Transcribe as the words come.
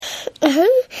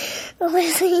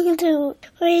listening to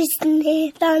Worst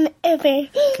Marathon Ever.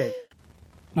 Okay.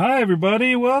 Hi,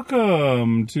 everybody.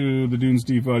 Welcome to the Dune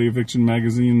Steve Audio Fiction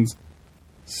Magazine's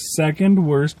second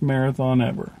worst marathon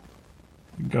ever.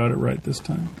 You got it right this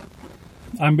time.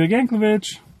 I'm Big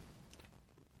Anklevich.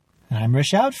 I'm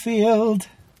Rish Outfield.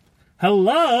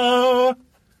 Hello!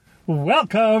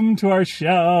 Welcome to our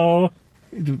show.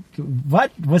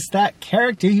 What was that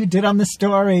character you did on the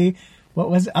story? What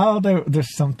was... Oh,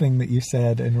 there's something that you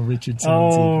said in a Richard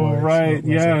Simmons voice. Oh, right.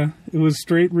 Yeah. It was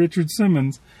straight Richard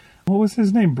Simmons. What was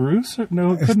his name? Bruce?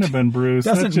 No, it couldn't have been Bruce.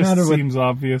 That just seems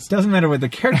obvious. Doesn't matter what the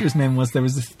character's name was. There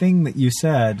was this thing that you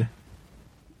said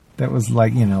that was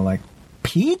like, you know, like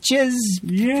Peaches.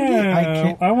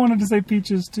 Yeah. I wanted to say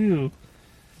Peaches too,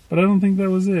 but I don't think that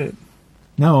was it.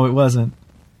 No, it wasn't.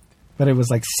 But it was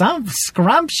like some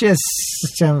scrumptious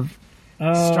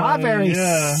strawberries.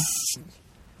 Yeah.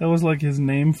 That was like his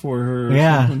name for her.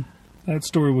 Yeah. Something. That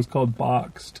story was called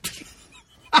Boxed.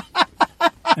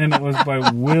 And it was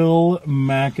by Will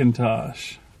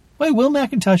McIntosh. Wait, Will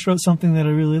McIntosh wrote something that I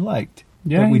really liked.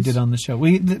 Yeah, that we did on the show.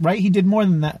 Right? He did more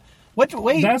than that. What?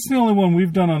 Wait. That's the only one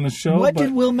we've done on the show. What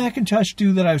did Will McIntosh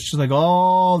do that I was just like,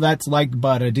 oh, that's like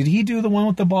butter? Did he do the one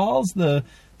with the balls, the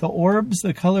orbs,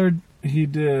 the colored? He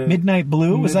did Midnight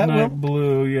Blue. Was that Will? Midnight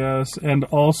Blue? Yes, and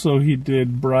also he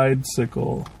did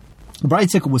Bridesicle.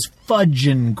 Bridesicle was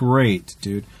fudging great,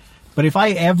 dude. But if I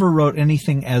ever wrote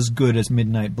anything as good as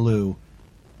Midnight Blue,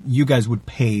 you guys would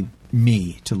pay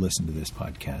me to listen to this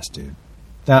podcast, dude.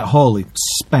 That holy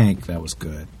spank, that was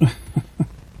good.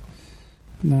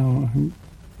 No,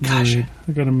 Gosh, I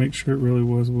got to make sure it really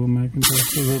was Will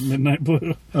McIntosh who wrote Midnight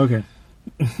Blue. Okay,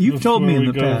 you've told me in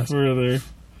the past. Further,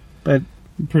 but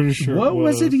I'm pretty sure. What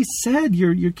was it he said?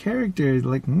 Your character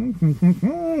like.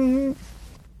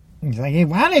 He's like, he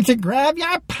wanted to grab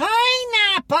your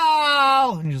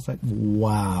pineapple, and he's like,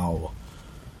 wow,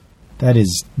 that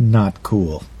is not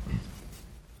cool.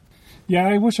 Yeah,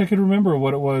 I wish I could remember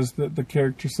what it was that the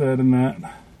character said in that.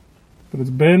 But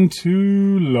it's been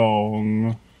too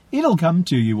long. It'll come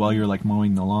to you while you're like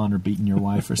mowing the lawn or beating your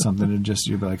wife or something, and just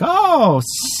you'll be like, oh,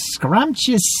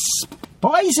 scrumptious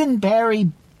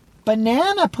boysenberry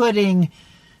banana pudding.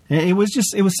 It was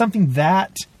something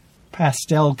that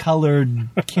pastel colored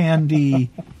candy.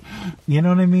 You know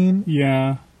what I mean?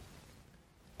 Yeah.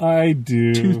 I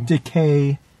do. Tooth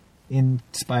decay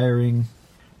inspiring.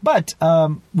 But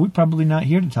we're probably not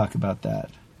here to talk about that.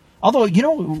 Although, you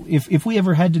know, if we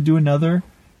ever had to do another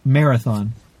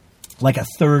marathon, like a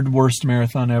third worst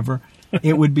marathon ever,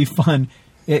 it would be fun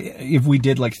if we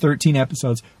did like 13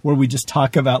 episodes where we just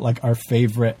talk about like our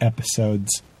favorite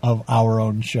episodes of our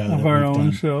own show. Of our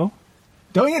own show.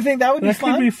 Don't you think that would be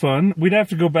fun? That could be fun. We'd have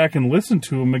to go back and listen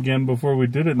to them again before we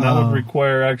did it, and that would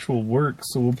require actual work,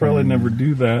 so we'll probably never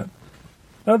do that.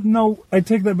 No, I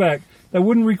take that back. That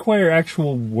wouldn't require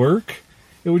actual work.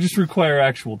 It would just require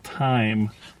actual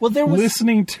time. Well,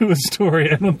 listening to a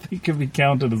story, I don't think can be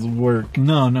counted as work.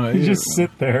 No. You just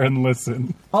sit there and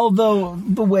listen. Although,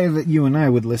 the way that you and I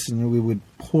would listen, we would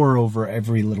pour over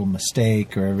every little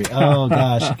mistake or every... Oh,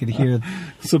 gosh, you could hear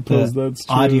Suppose that's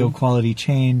true. Audio quality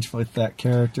change with that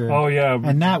character. Oh, yeah.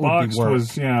 And that would be work.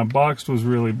 Boxed was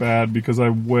really bad because I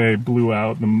way blew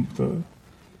out the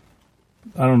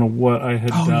I don't know what I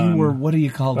had done. Oh, you were... What do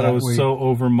you call that? But I was so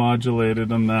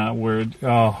overmodulated on that where...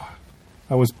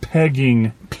 I was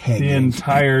pegging the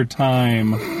entire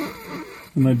time,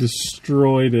 and I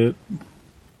destroyed it.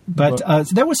 But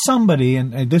there was somebody,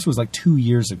 and this was like 2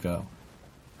 years ago,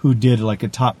 who did like a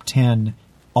top 10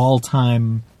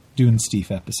 all-time Dune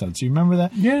Steve episodes. Do you remember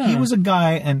that? Yeah. He was a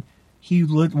guy, and he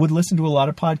would listen to a lot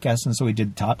of podcasts, and so he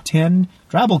did top 10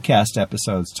 Drabblecast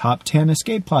episodes, top 10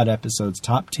 Escape Pod episodes,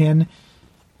 top 3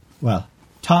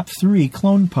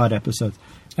 Clone Pod episodes.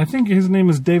 I think his name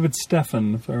is David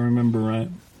Steffen, if I remember right.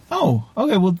 Oh,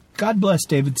 okay. Well, God bless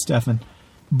David Steffen.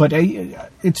 But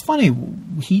it's funny.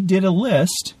 He did a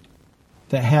list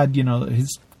that had, you know,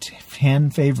 his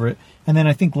 10 favorite. And then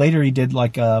I think later he did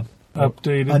like an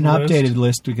updated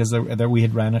list because there we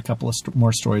had ran a couple of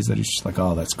more stories that he's just like,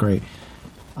 oh, that's great.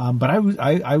 But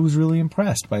I was really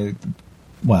impressed by,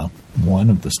 one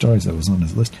of the stories that was on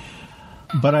his list.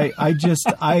 But I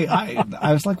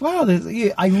was like, wow,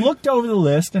 I looked over the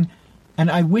list and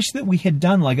I wish that we had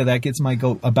done like a That Gets My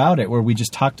Goat about it where we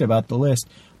just talked about the list.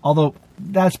 Although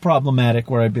that's problematic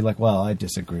where I'd be like, well, I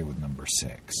disagree with number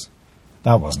 6.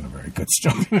 That wasn't a very good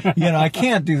story. You know, I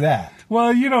can't do that.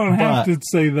 Well, you don't have to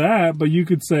say that, but you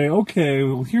could say, okay,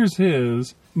 well, here's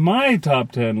his. My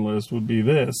top 10 list would be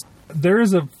this. There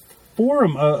is a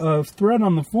forum, a thread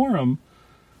on the forum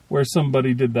where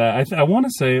somebody did that. I want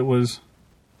to say it was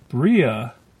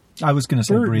Bria. I was going to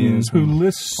say Bria as well. who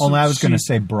lists. Only I was going to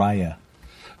say Bria.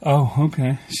 Oh,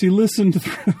 okay. She listened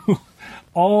through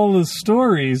all the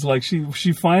stories. Like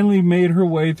she finally made her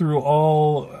way through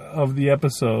all of the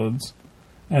episodes,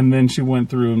 and then she went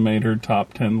through and made her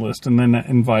top 10 list, and then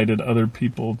invited other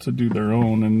people to do their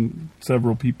own, and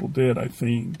several people did, I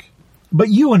think. But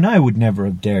you and I would never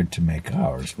have dared to make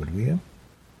ours, would we have?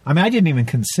 I mean, I didn't even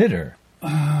consider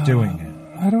doing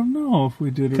it. I don't know if we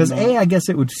did or not. Because I guess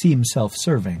it would seem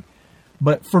self-serving.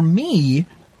 But for me,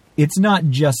 it's not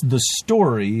just the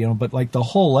story, but like the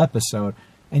whole episode.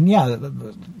 And yeah,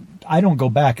 I don't go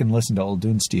back and listen to old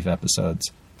Dunesteef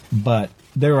episodes, but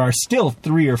there are still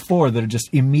 3 or 4 that are just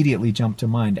immediately jump to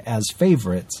mind as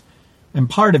favorites. And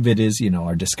part of it is,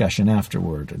 our discussion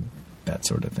afterward and that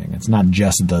sort of thing. It's not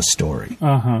just the story.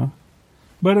 Uh-huh.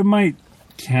 But it might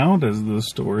count as the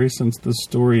story since the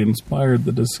story inspired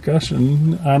the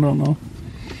discussion. I don't know.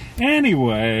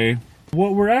 Anyway,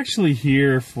 what we're actually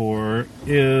here for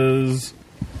is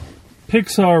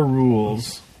Pixar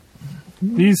rules.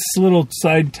 These little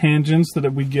side tangents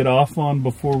that we get off on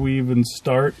before we even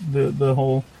start the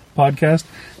whole podcast,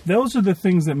 those are the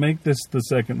things that make this the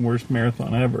second worst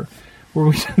marathon ever, where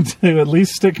we to at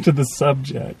least stick to the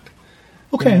subject.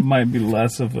 Okay. It might be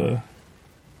less of a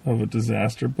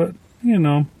disaster, but,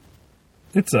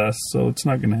 it's us, so it's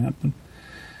not going to happen.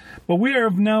 But we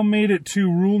have now made it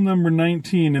to rule number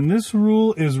 19, and this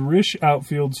rule is Rish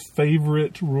Outfield's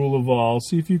favorite rule of all.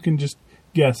 See if you can just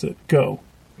guess it. Go.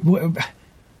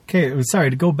 Okay,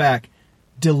 sorry, to go back.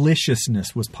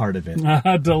 Deliciousness was part of it.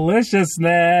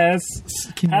 Deliciousness.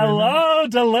 Hello,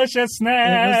 deliciousness.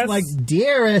 It was like,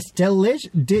 dearest,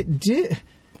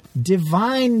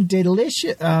 divine,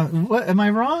 delicious. What am I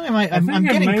wrong? I'm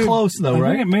getting close, though,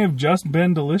 right? I think it may have just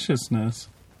been deliciousness.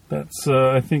 That's,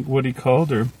 I think, what he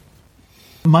called her.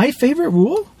 My favorite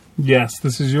rule? Yes,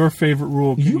 this is your favorite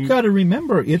rule. You got to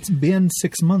remember, it's been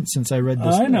 6 months since I read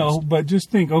this. I know, but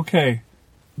just think, okay.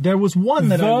 There was one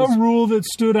that rule that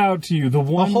stood out to you, the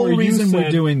one whole where reason you said,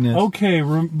 we're doing this. Okay,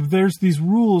 there's these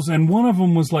rules, and one of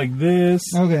them was like this.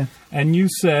 Okay. And you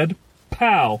said,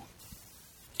 pow.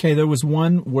 Okay, there was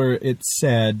one where it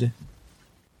said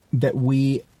that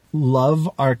we love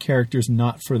our characters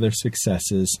not for their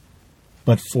successes,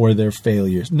 but for their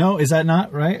failures. No, is that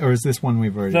not right? Or is this one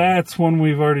we've already done? That's one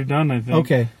we've already done, I think.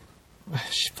 Okay.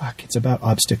 Fuck, it's about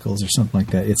obstacles or something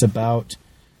like that. It's about...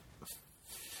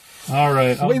 All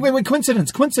right. Wait,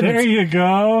 coincidence. There you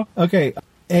go. Okay,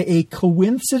 a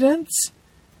coincidence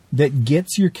that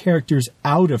gets your characters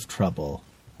out of trouble.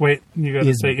 Wait, you got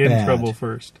to say bad. In trouble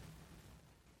first.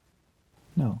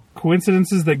 No.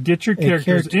 Coincidences that get your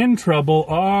characters in trouble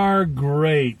are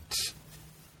great.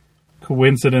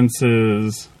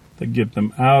 Coincidences that get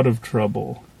them out of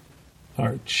trouble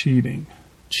are cheating.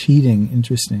 Cheating,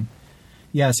 interesting.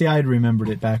 Yeah, see, I had remembered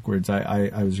it backwards.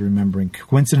 I was remembering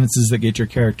coincidences that get your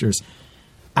characters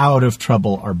out of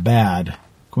trouble are bad.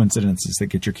 Coincidences that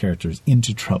get your characters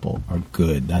into trouble are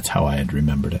good. That's how I had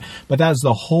remembered it. But that was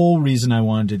the whole reason I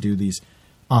wanted to do these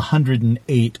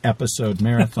 108 episode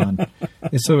marathon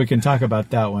is so we can talk about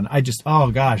that one. I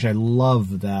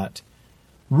love that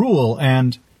rule.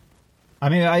 And I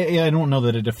mean, I don't know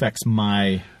that it affects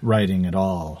my writing at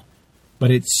all, but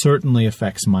it certainly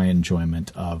affects my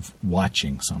enjoyment of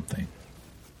watching something.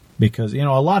 Because, a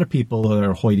lot of people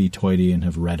are hoity-toity and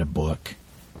have read a book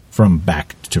from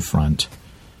back to front.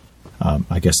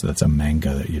 I guess that's a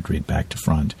manga that you'd read back to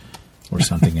front or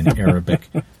something in Arabic.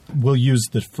 We'll use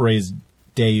the phrase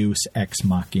Deus ex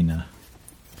machina.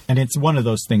 And it's one of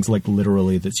those things, like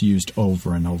literally, that's used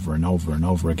over and over and over and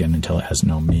over again until it has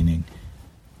no meaning.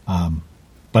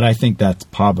 But I think that's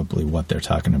probably what they're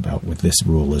talking about with this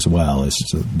rule as well, is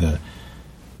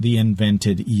the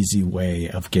invented easy way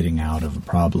of getting out of a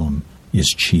problem is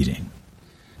cheating.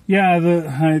 Yeah,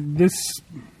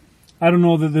 I don't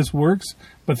know that this works,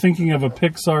 but thinking of a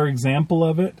Pixar example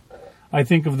of it, I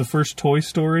think of the first Toy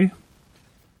Story,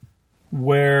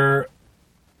 where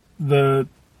the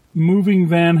moving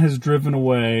van has driven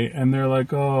away, and they're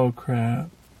like, oh, crap,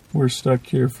 we're stuck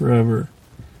here forever.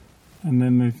 And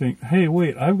then they think, hey,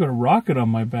 wait, I've got a rocket on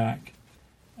my back.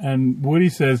 And Woody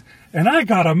says, and I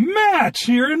got a match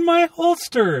here in my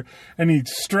holster. And he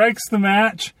strikes the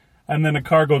match, and then a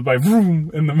car goes by, vroom,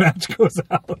 and the match goes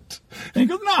out. And he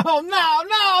goes, no.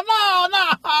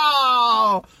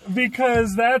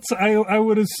 Because that's, I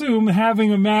would assume,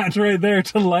 having a match right there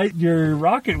to light your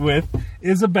rocket with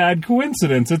is a bad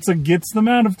coincidence. It's a gets them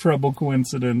out of trouble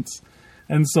coincidence.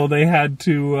 And so they had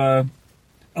to,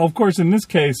 of course, in this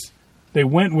case, they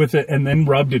went with it and then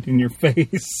rubbed it in your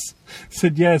face.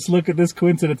 Said, yes, look at this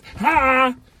coincidence.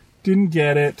 Ha! Didn't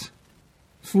get it.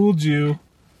 Fooled you.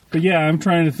 But yeah, I'm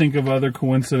trying to think of other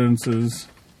coincidences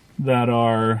that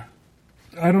are,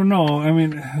 I don't know. I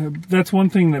mean, that's one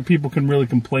thing that people can really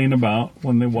complain about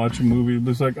when they watch a movie.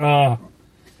 It's like,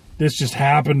 this just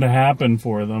happened to happen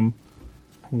for them.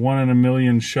 1 in a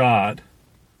million shot.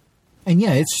 And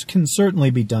yeah, it can certainly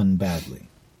be done badly.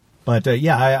 But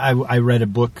I read a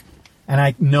book, and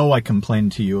I know I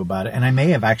complained to you about it, and I may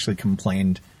have actually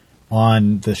complained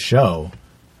on the show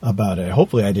about it.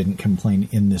 Hopefully I didn't complain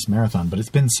in this marathon, but it's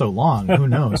been so long, who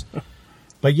knows?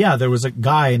 But yeah, there was a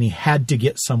guy, and he had to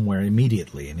get somewhere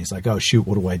immediately, and he's like, oh shoot,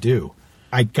 what do I do?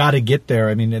 I got to get there.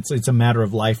 I mean, it's a matter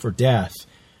of life or death.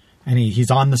 And he's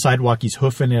on the sidewalk, he's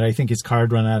hoofing it. I think his car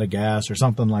had run out of gas or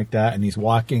something like that, and he's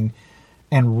walking,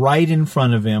 and right in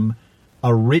front of him,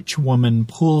 a rich woman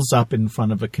pulls up in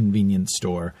front of a convenience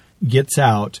store, gets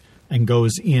out, and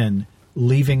goes in,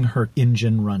 leaving her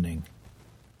engine running.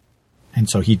 And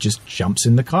so he just jumps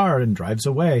in the car and drives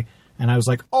away. And I was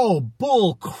like, oh,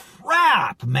 bull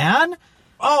crap, man.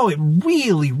 Oh, it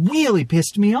really, really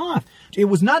pissed me off. It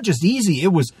was not just easy.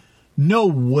 It was no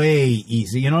way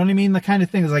easy. You know what I mean? The kind of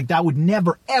thing is like, that would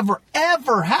never, ever,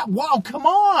 ever happen. Wow, come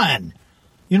on.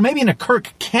 You know, maybe in a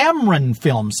Kirk Cameron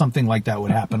film, something like that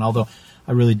would happen. Although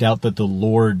I really doubt that the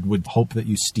Lord would hope that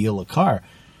you steal a car.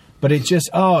 But it just,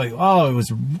 it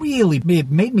was really,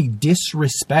 it made me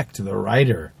disrespect the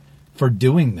writer for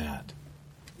doing that.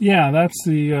 Yeah, that's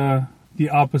the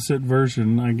opposite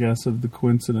version, I guess, of the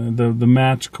coincidence, the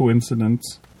match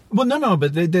coincidence. Well, no,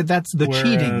 but that's the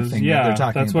cheating thing that they're talking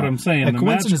about. That's what I'm saying. The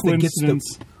match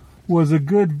coincidence was a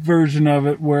good version of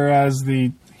it, whereas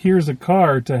the here's a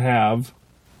car to have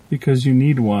because you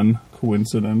need one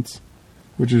coincidence,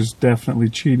 which is definitely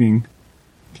cheating.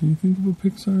 Can you think of a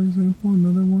Pixar example?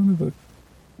 Another one of a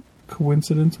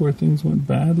coincidence where things went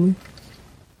badly?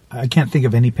 I can't think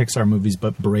of any Pixar movies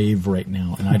but Brave right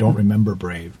now, and I don't remember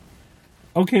Brave.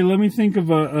 Okay, let me think of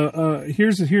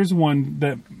here's one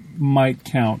that might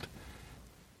count.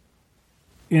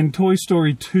 In Toy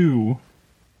Story 2,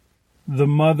 the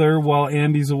mother, while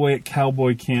Andy's away at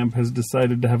cowboy camp, has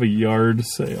decided to have a yard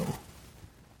sale.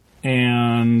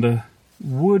 And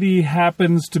Woody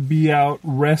happens to be out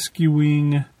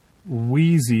rescuing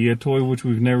Wheezy, a toy which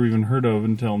we've never even heard of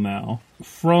until now,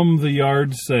 from the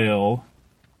yard sale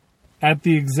at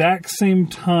the exact same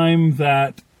time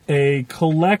that a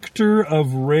collector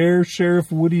of rare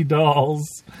Sheriff Woody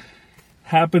dolls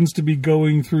happens to be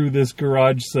going through this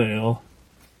garage sale.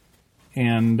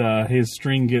 And his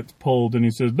string gets pulled, and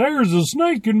he says, "There's a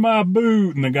snake in my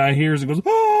boot." And the guy hears it and goes,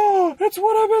 "Oh, that's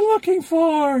what I've been looking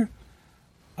for."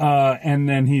 And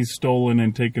then he's stolen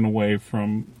and taken away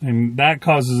from, and that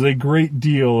causes a great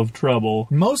deal of trouble.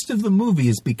 Most of the movie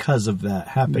is because of that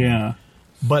happening. Yeah.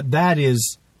 But that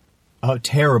is a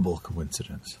terrible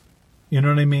coincidence. You know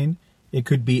what I mean? It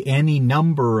could be any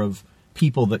number of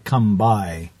people that come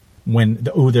by when,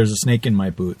 there's a snake in my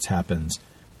boots happens.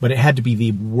 But it had to be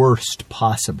the worst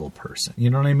possible person.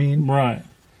 You know what I mean? Right.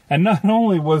 And not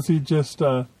only was he just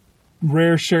a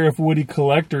rare Sheriff Woody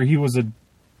collector, he was a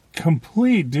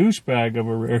complete douchebag of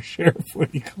a rare Sheriff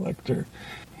Woody collector.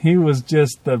 He was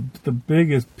just the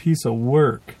biggest piece of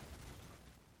work.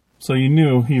 So you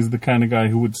knew he's the kind of guy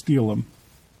who would steal him.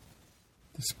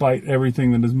 Despite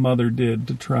everything that his mother did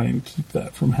to try and keep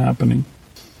that from happening.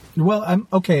 Well,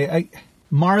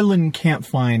 Marlin can't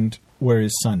find where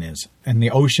his son is. And the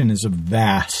ocean is a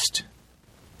vast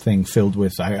thing filled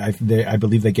with, I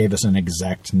believe they gave us an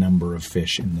exact number of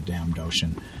fish in the damned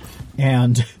ocean.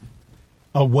 And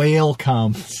a whale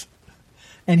comes,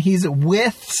 and he's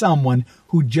with someone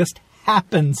who just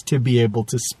happens to be able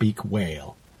to speak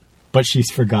whale. But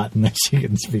she's forgotten that she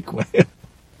can speak whale.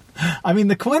 I mean,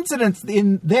 the coincidence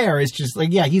in there is just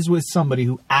like, yeah, he's with somebody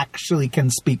who actually can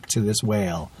speak to this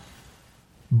whale.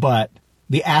 But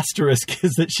the asterisk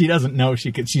is that she doesn't know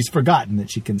she's forgotten that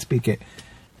she can speak it.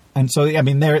 And so, I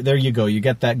mean, there you go. You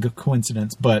get that good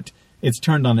coincidence, but it's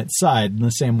turned on its side in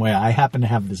the same way I happen to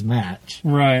have this match.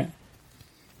 Right.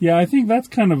 Yeah, I think that's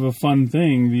kind of a fun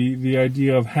thing. The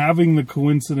idea of having the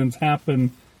coincidence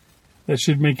happen that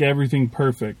should make everything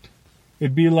perfect.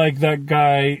 It'd be like that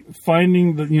guy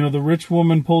finding the rich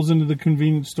woman pulls into the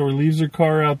convenience store, leaves her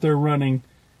car out there running,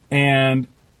 and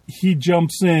he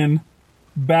jumps in,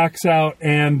 backs out,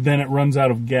 and then it runs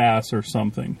out of gas or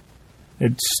something.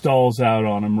 It stalls out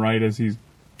on him right as he's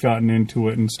gotten into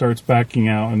it and starts backing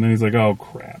out, and then he's like, oh,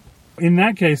 crap. In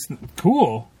that case,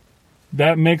 cool.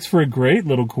 That makes for a great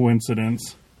little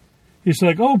coincidence. He's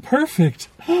like, oh, perfect.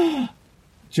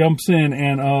 Jumps in,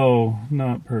 and oh,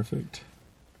 not perfect.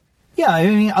 Yeah, I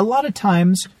mean, a lot of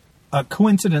times, a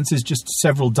coincidence is just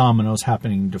several dominoes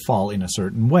happening to fall in a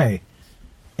certain way.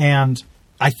 And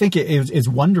I think it's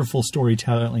wonderful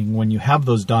storytelling when you have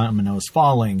those dominoes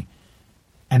falling,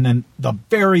 and then the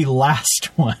very last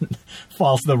one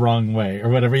falls the wrong way or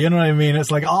whatever. You know what I mean?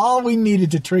 It's like all we needed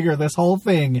to trigger this whole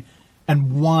thing,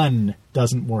 and one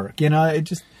doesn't work. You know, it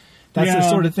just that's the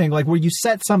sort of thing like where you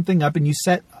set something up and you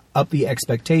set up the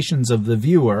expectations of the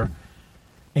viewer,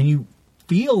 and you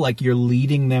feel like you're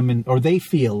leading them in, or they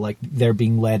feel like they're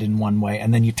being led in one way,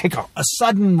 and then you take a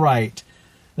sudden right.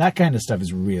 That kind of stuff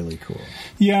is really cool.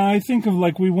 Yeah, I think of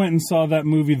like we went and saw that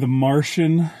movie The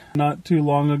Martian not too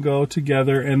long ago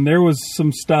together, and there was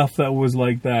some stuff that was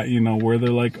like that, you know, where they're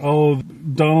like, oh,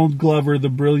 Donald Glover, the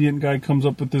brilliant guy, comes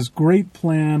up with this great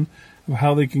plan of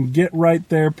how they can get right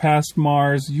there past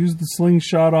Mars, use the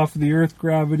slingshot off of the Earth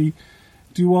gravity,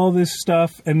 do all this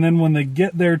stuff, and then when they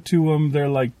get there to him, they're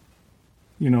like,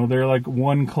 you know, they're like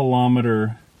 1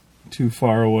 kilometer too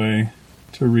far away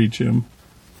to reach him.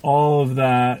 All of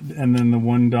that, and then the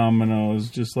one domino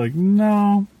is just like,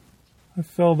 no, I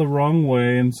fell the wrong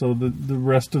way, and so the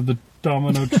rest of the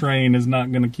domino train is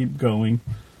not going to keep going.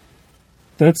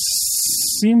 That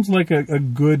seems like a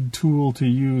good tool to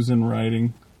use in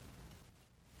writing.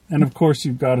 And of course,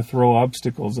 you've got to throw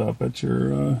obstacles up at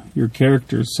your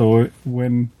characters. So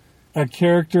when a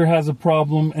character has a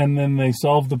problem and then they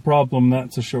solve the problem,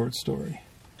 that's a short story.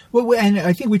 Well, and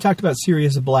I think we talked about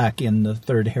Sirius Black in the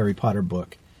 3rd Harry Potter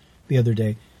book the other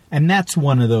day, and that's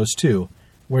one of those too,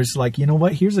 where it's like, you know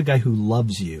what, here's a guy who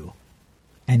loves you,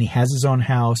 and he has his own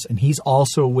house, and he's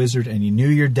also a wizard, and he knew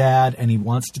your dad, and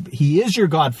he is your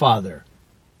godfather,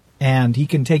 and he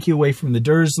can take you away from the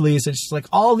Dursleys. It's just like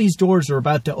all these doors are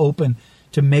about to open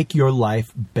to make your life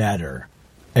better,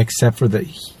 except for the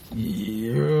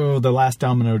last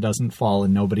domino doesn't fall,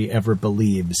 and nobody ever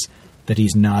believes that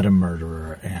he's not a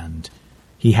murderer, and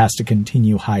he has to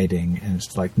continue hiding, and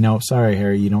it's like, no, sorry,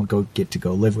 Harry, you don't get to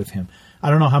go live with him. I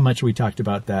don't know how much we talked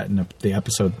about that in the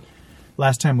episode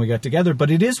last time we got together, but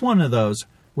it is one of those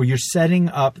where you're setting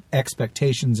up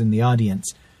expectations in the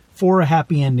audience for a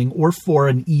happy ending or for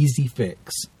an easy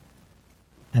fix,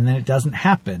 and then it doesn't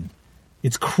happen.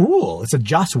 It's cruel. It's a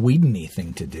Joss Whedon-y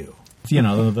thing to do. You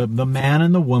know, the man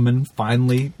and the woman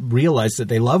finally realize that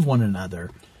they love one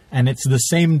another. And it's the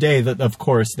same day that, of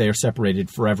course, they are separated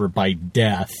forever by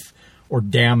death or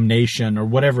damnation or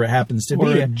whatever it happens to be.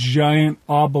 Or a giant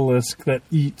obelisk that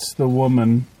eats the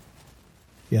woman.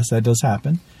 Yes, that does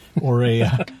happen. Or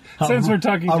Since we're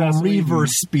talking a reaver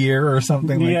spear or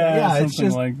something like that. Yeah,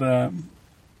 something like that.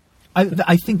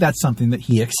 I think that's something that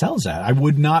he excels at. I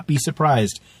would not be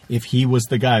surprised if he was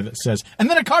the guy that says, and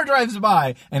then a car drives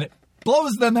by and it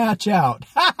blows the match out.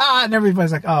 And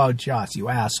everybody's like, oh, Joss, you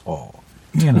asshole.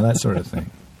 You know, that sort of thing.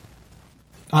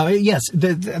 Yes,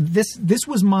 this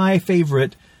was my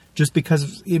favorite just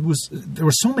because there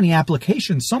were so many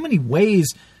applications, so many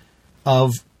ways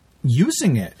of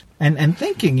using it and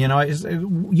thinking, you know,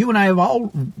 you and I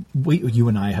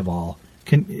have all.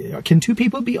 Can two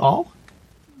people be all?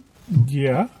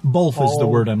 Yeah. Both is the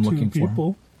word I'm looking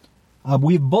for.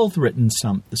 We've both written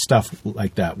some stuff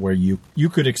like that where you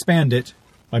could expand it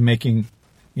by making,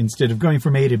 instead of going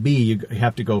from A to B, you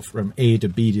have to go from A to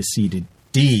B to C to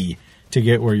D to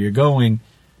get where you're going,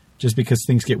 just because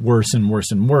things get worse and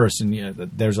worse and worse. And you know,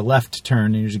 there's a left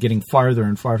turn and you're just getting farther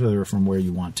and farther from where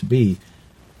you want to be.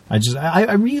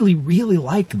 I really, really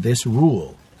like this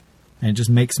rule. And it just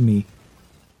makes me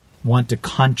want to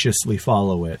consciously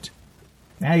follow it.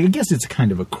 I guess it's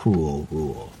kind of a cruel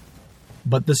rule.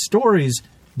 But the stories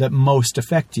that most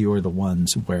affect you are the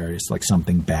ones where it's like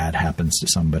something bad happens to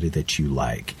somebody that you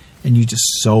like, and you just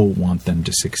so want them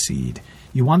to succeed.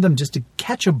 You want them just to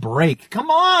catch a break.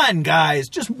 Come on, guys,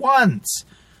 just once.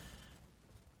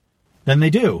 Then they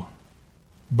do.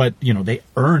 But, you know, they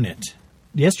earn it.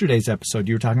 Yesterday's episode,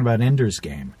 you were talking about Ender's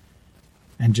Game.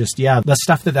 And just, the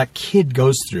stuff that kid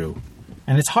goes through.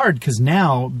 And it's hard because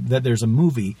now that there's a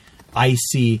movie, I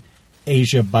see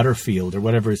Asia Butterfield, or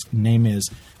whatever his name is,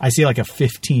 I see like a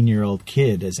 15-year-old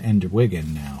kid as Ender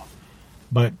Wiggin now.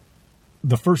 But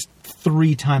the first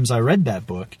 3 times I read that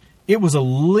book, it was a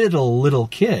little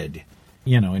kid,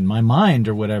 you know, in my mind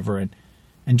or whatever.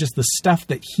 And just the stuff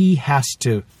that he has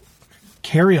to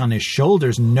carry on his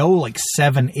shoulders, no like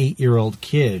 7-8-year-old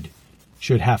kid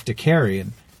should have to carry.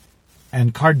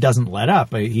 And Card doesn't let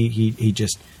up.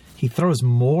 He throws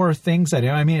more things at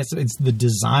him. I mean, it's the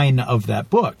design of that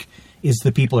book. Is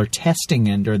the people are testing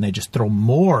Ender and they just throw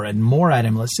more and more at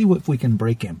him. Let's see if we can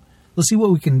break him. Let's see what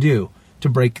we can do to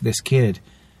break this kid.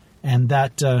 And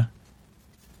that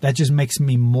just makes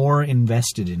me more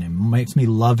invested in him, makes me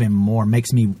love him more,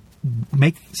 makes me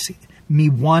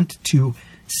want to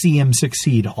see him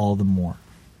succeed all the more.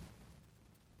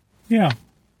 Yeah.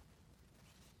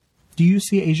 Do you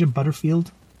see Asia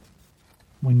Butterfield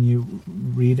when you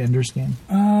read Ender's Game?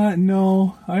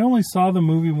 No. I only saw the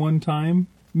movie one time.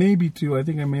 Maybe two. I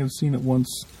think I may have seen it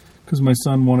once because my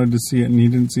son wanted to see it and he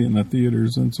didn't see it in the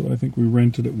theaters, and so I think we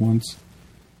rented it once.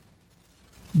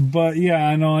 But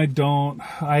yeah, no, I don't.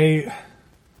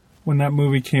 When that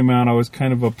movie came out, I was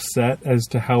kind of upset as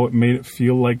to how it made it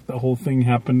feel like the whole thing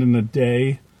happened in a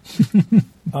day.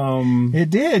 It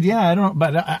did, yeah. I don't.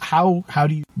 But how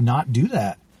do you not do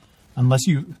that? Unless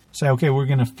you say, okay, we're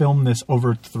going to film this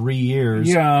over 3 years,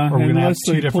 yeah, or we're going to have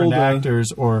two different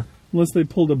actors, or unless they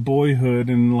pulled a Boyhood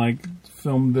and like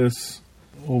filmed this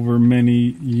over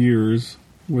many years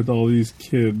with all these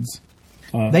kids.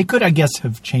 They could, I guess,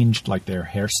 have changed like their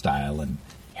hairstyle and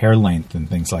hair length and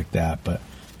things like that, but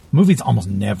movies almost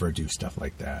never do stuff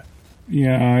like that.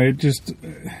 Yeah,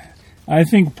 I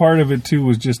think part of it too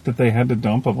was just that they had to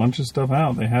dump a bunch of stuff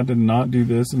out. They had to not do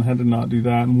this and had to not do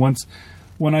that. And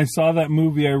when I saw that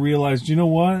movie, I realized, you know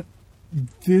what?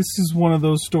 This is one of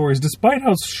those stories, despite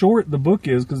how short the book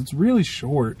is, because it's really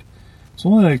short. It's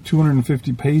only like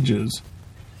 250 pages.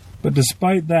 But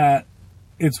despite that,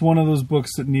 it's one of those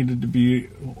books that needed to be,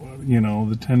 you know,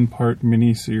 the 10-part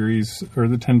miniseries or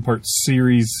the 10-part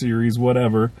series,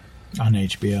 whatever. On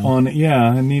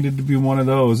HBO. It needed to be one of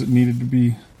those. It needed to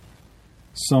be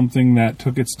something that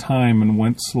took its time and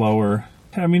went slower.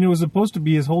 I mean, it was supposed to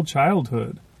be his whole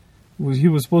childhood. He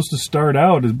was supposed to start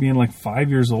out as being like 5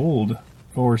 years old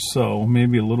or so,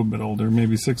 maybe a little bit older,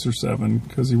 maybe 6 or 7,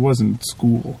 because he was in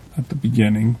school at the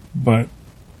beginning. But,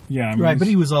 yeah. I mean, right, but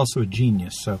he was also a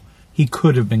genius, so he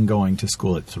could have been going to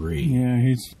school at 3. Yeah,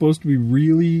 he's supposed to be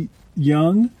really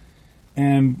young,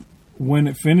 and when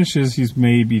it finishes, he's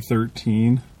maybe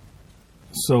 13.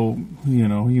 So, you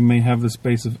know, he may have the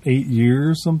space of 8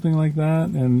 years, something like that.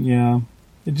 And, yeah,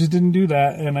 it just didn't do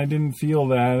that, and I didn't feel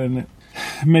that, and it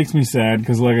makes me sad,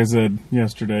 because like I said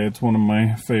yesterday, it's one of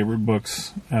my favorite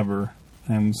books ever.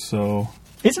 And so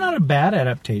it's not a bad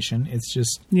adaptation. It's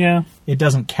just, yeah, it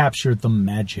doesn't capture the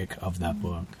magic of that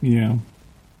book. Yeah.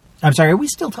 I'm sorry, are we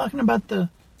still talking about the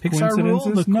Pixar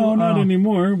rule? No, not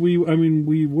anymore. We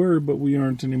were, but we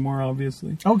aren't anymore,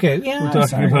 obviously. Okay, yeah. We're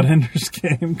talking about Ender's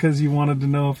Game because you wanted to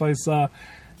know if I saw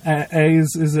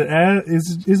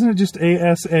isn't it just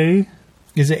ASA?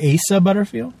 Is it Asa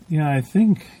Butterfield? Yeah, I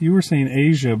think you were saying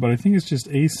Asia, but I think it's just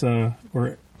Asa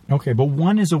or. Okay, but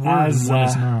one is a word and one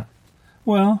is not.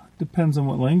 Well, depends on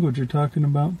what language you're talking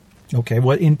about. Okay,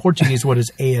 in Portuguese, what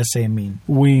does ASA mean?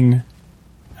 Wing.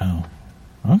 Oh,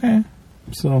 okay.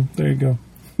 So there you go.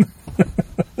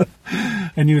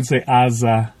 And you would say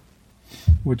Asa,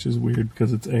 which is weird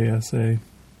because it's ASA.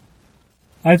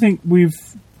 I think we've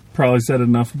probably said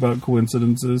enough about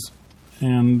coincidences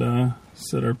and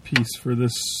said our piece for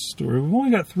this story. We've only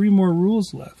got 3 more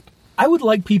rules left. I would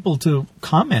like people to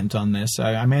comment on this.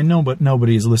 I mean, I know, but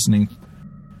nobody is listening.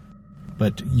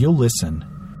 But you'll listen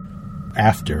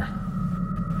after,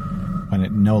 when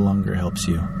it no longer helps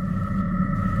you.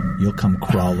 You'll come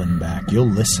crawling back. You'll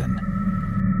listen,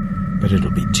 but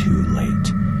it'll be too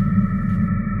late.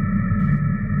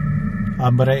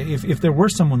 But if there were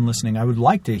someone listening, I would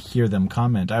like to hear them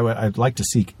comment. I'd like to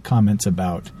see comments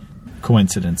about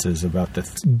coincidences, about the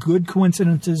good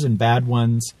coincidences and bad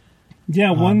ones.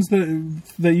 Yeah, ones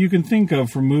that you can think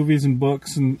of from movies and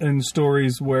books and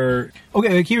stories where...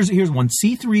 Okay, here's one.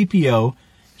 C-3PO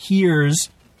hears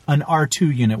an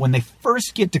R2 unit when they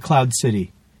first get to Cloud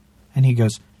City. And he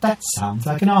goes, that sounds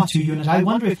like an R2 unit. I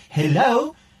wonder if...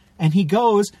 Hello? And he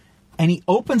goes... And he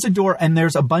opens a door, and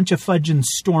there's a bunch of fudging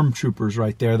stormtroopers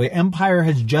right there. The Empire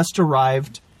has just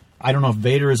arrived. I don't know if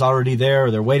Vader is already there,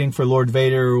 or they're waiting for Lord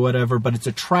Vader or whatever, but it's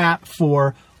a trap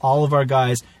for all of our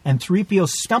guys. And 3PO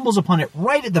stumbles upon it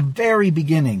right at the very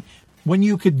beginning, when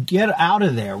you could get out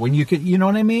of there, when you could, you know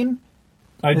what I mean?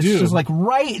 It's do. It's just like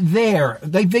right there.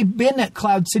 They've been at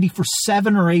Cloud City for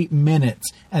 7 or 8 minutes,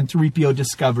 and 3PO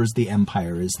discovers the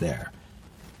Empire is there.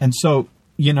 And so,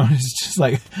 you know, it's just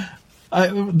like...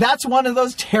 that's one of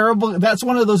those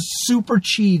super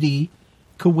cheaty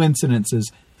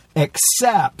coincidences,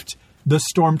 except the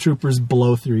stormtroopers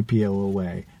blow 3PO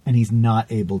away, and he's not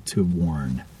able to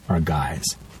warn our guys.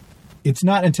 It's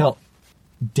not until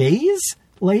days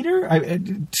later,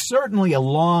 certainly a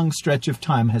long stretch of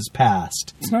time has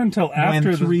passed. It's not until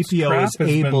after when 3PO is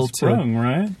able sprung,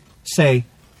 right? Say,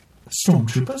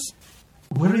 stormtroopers,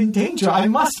 we're in danger. I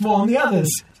must warn the others.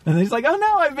 And he's like, oh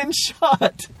no, I've been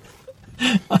shot.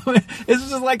 It's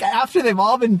just like after they've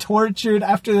all been tortured,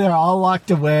 after they're all locked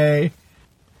away,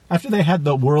 after they had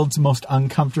the world's most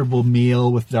uncomfortable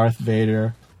meal with Darth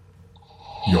Vader.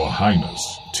 Your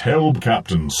Highness, tell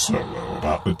Captain Solo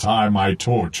about the time I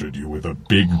tortured you with a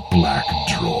big black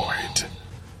droid.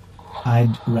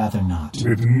 I'd rather not.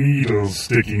 With needles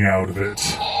sticking out of it.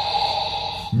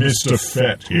 Mr.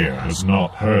 Fett here has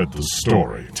not heard the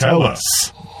story. Tell us.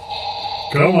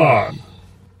 Come on.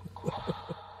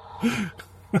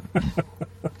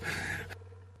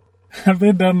 Have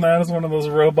they done that as one of those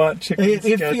robot chicken It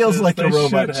sketches? feels like They a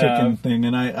robot should chicken have. thing,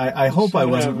 and I hope I Should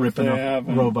wasn't have if ripping they off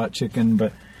haven't. Robot Chicken,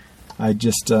 but I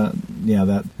just, that,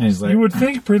 and he's like, You would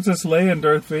think Princess Leia and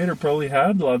Darth Vader probably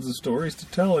had lots of stories to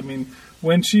tell. I mean,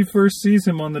 when she first sees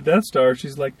him on the Death Star,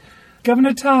 she's like,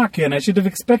 Governor Tarkin, I should have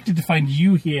expected to find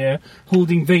you here,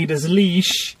 holding Vader's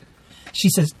leash. She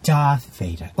says, Darth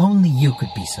Vader, only you could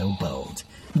be so bold.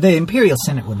 The Imperial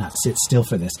Senate will not sit still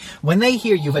for this. When they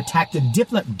hear you've attacked a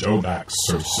diplomat... Don't act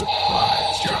so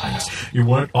surprised, Your Highness. You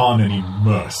weren't on any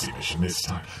mercy mission this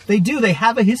time. They do. They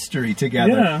have a history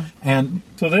together. Yeah. And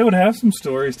So they would have some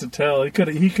stories to tell.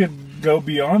 He could go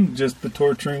beyond just the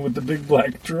torturing with the big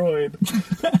black droid.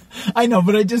 I know,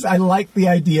 but I like the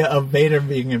idea of Vader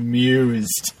being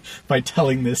amused by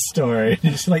telling this story.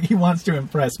 It's like he wants to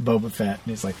impress Boba Fett.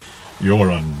 And he's like, You're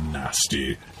a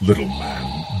nasty little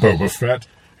man, Boba Fett.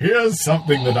 Here's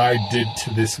something that I did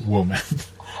to this woman.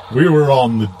 We were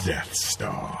on the Death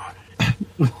Star.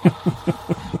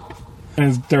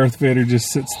 As Darth Vader just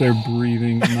sits there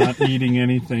breathing, not eating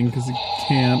anything because he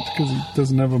can't, because he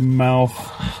doesn't have a mouth.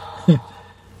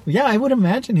 yeah, I would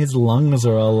imagine his lungs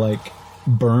are all like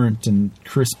burnt and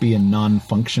crispy and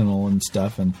non-functional and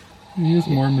stuff. And He is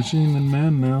more machine than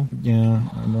man now. yeah,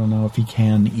 I don't know if he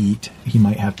can eat. He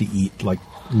might have to eat like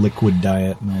liquid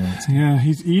diet and all that. Yeah,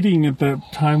 he's eating at that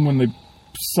time when they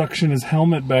suction his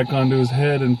helmet back onto his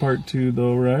head in part 2,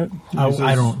 though, right?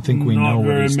 I don't think we know Not what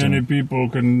very he's many doing. people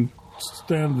can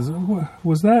stand this.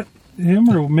 Was that him,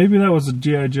 or maybe that was a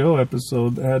G.I. Joe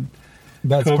episode that had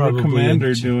That's Cobra probably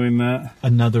Commander doing that?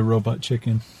 another Robot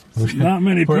Chicken. Not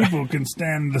many people can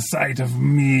stand the sight of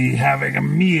me having a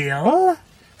meal.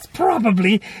 It's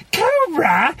probably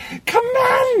Cobra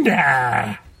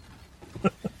Commander.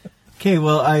 Okay,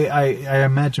 well, I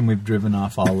imagine we've driven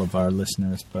off all of our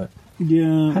listeners, but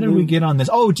Yeah. how did we get on this?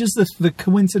 Oh, just the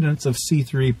coincidence of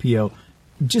C-3PO.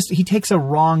 Just, he takes a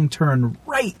wrong turn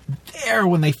right there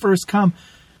when they first come.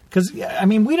 Because, I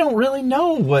mean, we don't really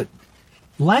know what...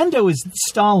 Lando is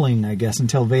stalling, I guess,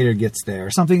 until Vader gets there.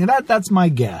 Or something. That's my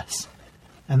guess.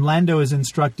 And Lando is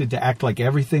instructed to act like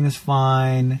everything is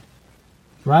fine.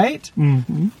 Right?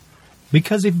 Mm-hmm.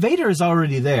 Because if Vader is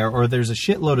already there, or there's a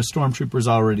shitload of stormtroopers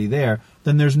already there,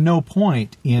 then there's no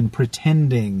point in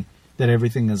pretending that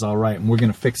everything is all right. And we're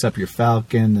going to fix up your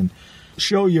Falcon and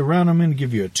show you around. I'm going to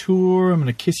give you a tour. I'm going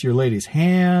to kiss your lady's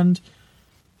hand.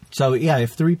 So, yeah,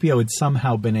 if 3PO had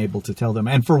somehow been able to tell them,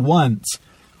 and for once,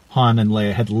 Han and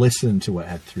Leia had listened to what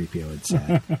 3PO had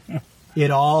said,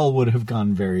 it all would have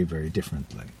gone very, very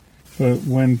differently. But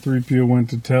when 3PO went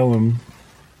to tell him,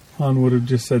 Han would have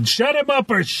just said, "Shut him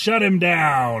up or shut him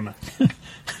down."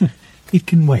 It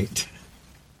can wait.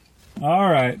 All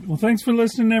right. Well, thanks for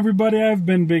listening, everybody. I've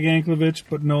been Big Anklevich,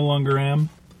 but no longer am.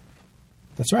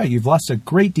 That's right. You've lost a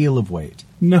great deal of weight.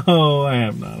 No, I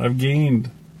have not. I've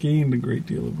gained a great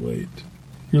deal of weight.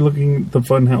 You're looking at the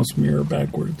Funhouse mirror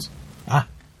backwards.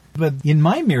 But in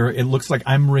my mirror, it looks like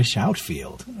I'm Rish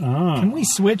Outfield. Ah. Can we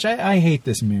switch? I hate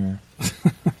this mirror.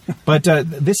 But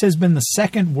this has been the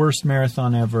second worst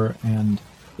marathon ever, and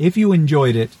if you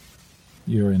enjoyed it,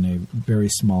 you're in a very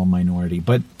small minority.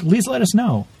 But please let us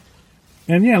know.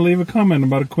 And yeah, leave a comment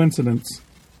about a coincidence.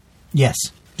 Yes,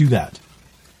 do that.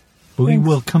 But we Thanks.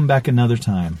 will come back another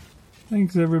time.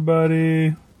 Thanks,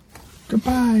 everybody.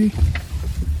 Goodbye.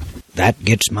 That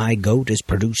Gets My Goat is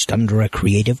produced under a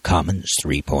Creative Commons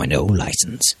 3.0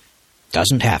 license.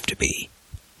 Doesn't have to be,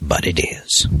 but it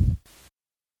is.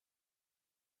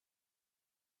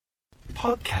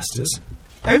 Podcasters?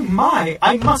 Oh my,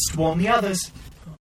 I must warn the others.